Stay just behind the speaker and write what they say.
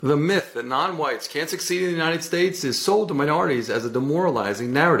The myth that non-whites can't succeed in the United States is sold to minorities as a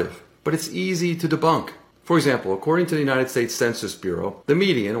demoralizing narrative, but it's easy to debunk. For example, according to the United States Census Bureau, the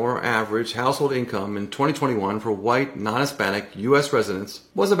median or average household income in 2021 for white, non-Hispanic U.S. residents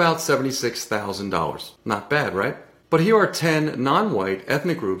was about $76,000. Not bad, right? But here are 10 non-white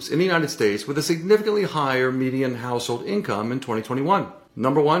ethnic groups in the United States with a significantly higher median household income in 2021.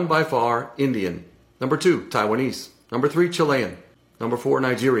 Number 1, by far, Indian. Number 2, Taiwanese. Number 3, Chilean. Number 4,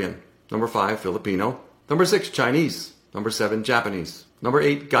 Nigerian. Number 5, Filipino. Number 6, Chinese. Number 7, Japanese. Number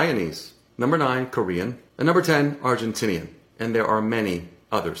 8, Guyanese. Number 9, Korean. And number 10, Argentinian. And there are many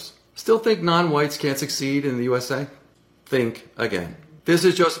others. Still think non-whites can't succeed in the USA? Think again. This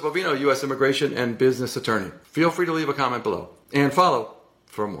is Joseph Bovino, U.S. Immigration and Business Attorney. Feel free to leave a comment below. And follow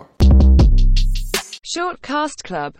for more. Shortcast Club